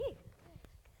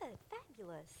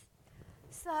Jesus.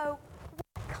 So,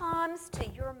 what comes to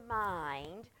your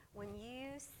mind when you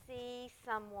see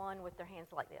someone with their hands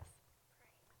like this?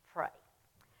 Pray.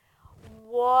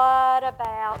 What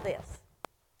about this?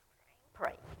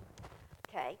 Pray.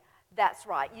 Okay, that's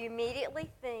right. You immediately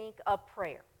think of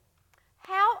prayer.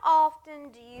 How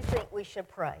often do you think we should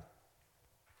pray?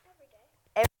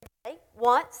 Every day.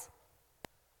 Once?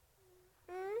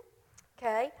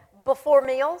 Okay. Before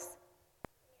meals?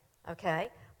 Okay.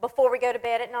 Before we go to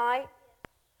bed at night?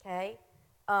 Okay.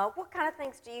 What kind of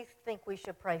things do you think we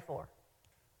should pray for?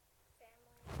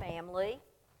 Family.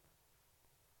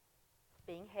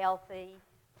 Being healthy.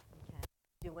 Okay.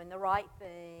 Doing the right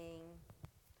thing.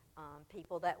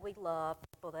 People that we love.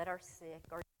 People that are sick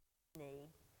or in need.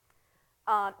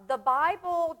 The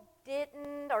Bible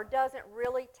didn't or doesn't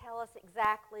really tell us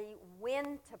exactly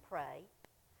when to pray,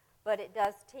 but it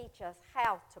does teach us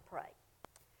how to pray.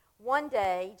 One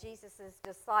day, Jesus'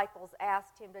 disciples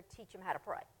asked him to teach them how to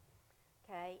pray.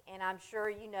 Okay, and I'm sure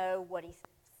you know what he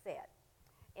said.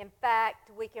 In fact,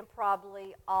 we can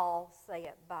probably all say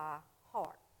it by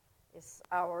heart. It's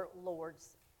our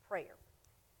Lord's Prayer.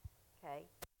 Okay,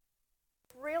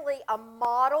 it's really a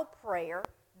model prayer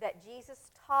that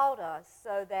Jesus taught us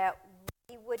so that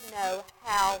we would know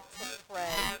how to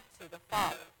pray to the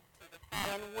Father.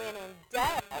 And when in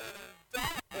doubt,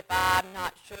 if I'm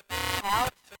not sure how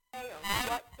to pray or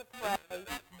what to pray,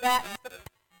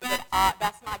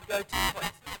 that's my go-to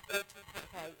prayer.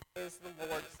 Okay, is the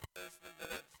Lord's.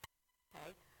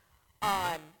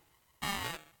 Okay,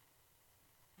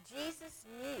 Jesus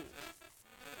knew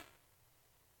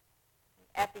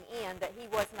at the end that he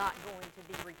was not going to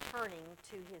be returning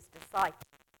to his disciples.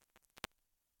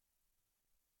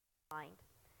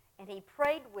 And he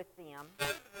prayed with them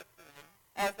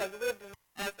as they lived in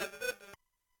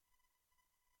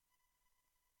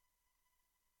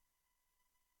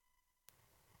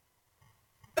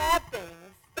bad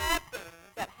things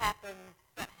that happen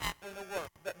in the world,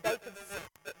 that they could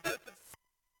see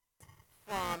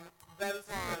from those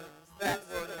things that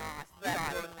were not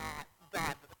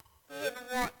godly. He didn't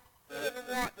want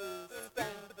to be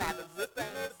stained by the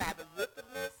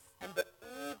wickedness and the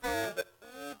evil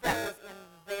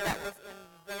that was in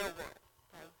their world.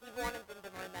 Okay? He wanted them to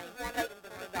remain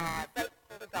faithful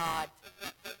to God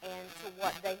and to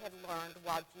what they had learned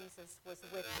while Jesus was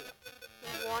with them.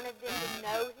 He wanted them to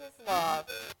know his love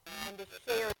and to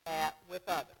share that with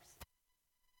others.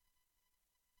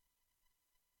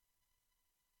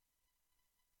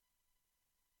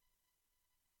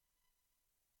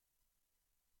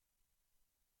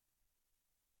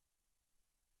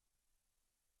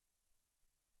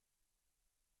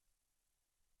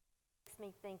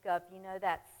 Makes me think of,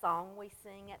 that song we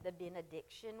sing at the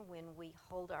benediction when we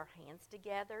hold our hands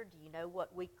together. Do you know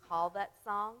what we call that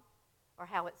song or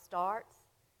how it starts?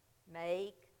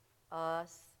 Make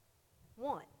us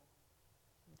one.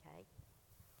 Okay?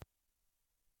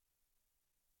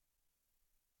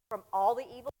 From all the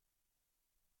evil,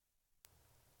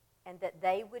 and that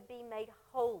they would be made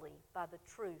holy by the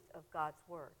truth of God's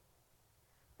word.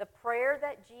 The prayer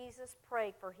that Jesus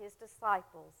prayed for his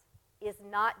disciples is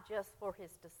not just for his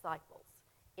disciples.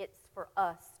 It's for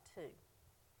us too.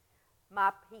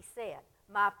 He said,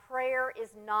 my prayer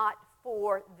is not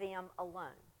for them alone.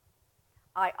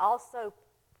 I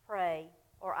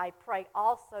pray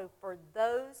also for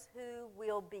those who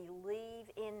will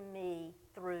believe in me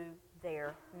through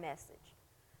their message.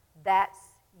 That's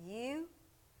you,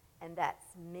 and that's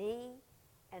me,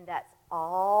 and that's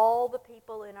all the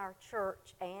people in our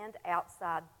church and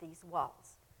outside these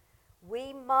walls.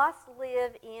 We must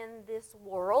live in this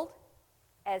world,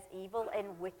 as evil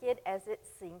and wicked as it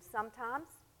seems sometimes.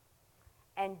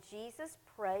 And Jesus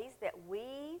prays that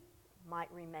we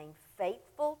might remain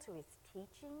faithful to his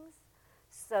teachings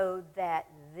so that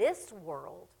this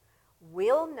world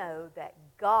will know that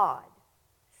God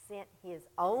sent his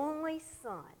only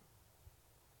Son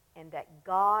and that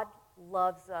God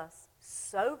loves us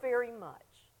so very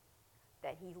much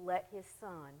that he let his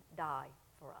Son die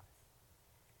for us.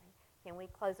 Okay? Can we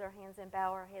close our hands and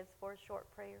bow our heads for a short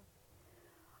prayer?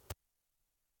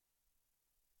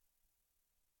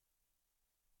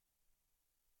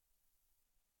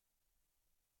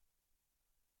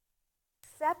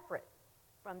 Separate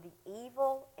from the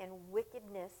evil and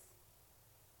wickedness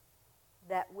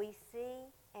that we see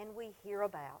and we hear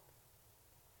about.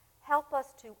 Help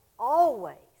us to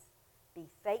always be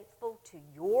faithful to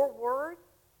your word,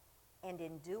 and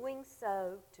in doing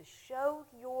so, to show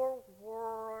your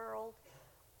world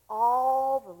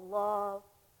all the love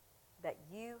that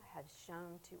you have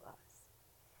shown to us.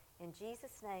 In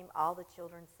Jesus' name, all the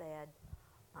children said,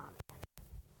 Amen.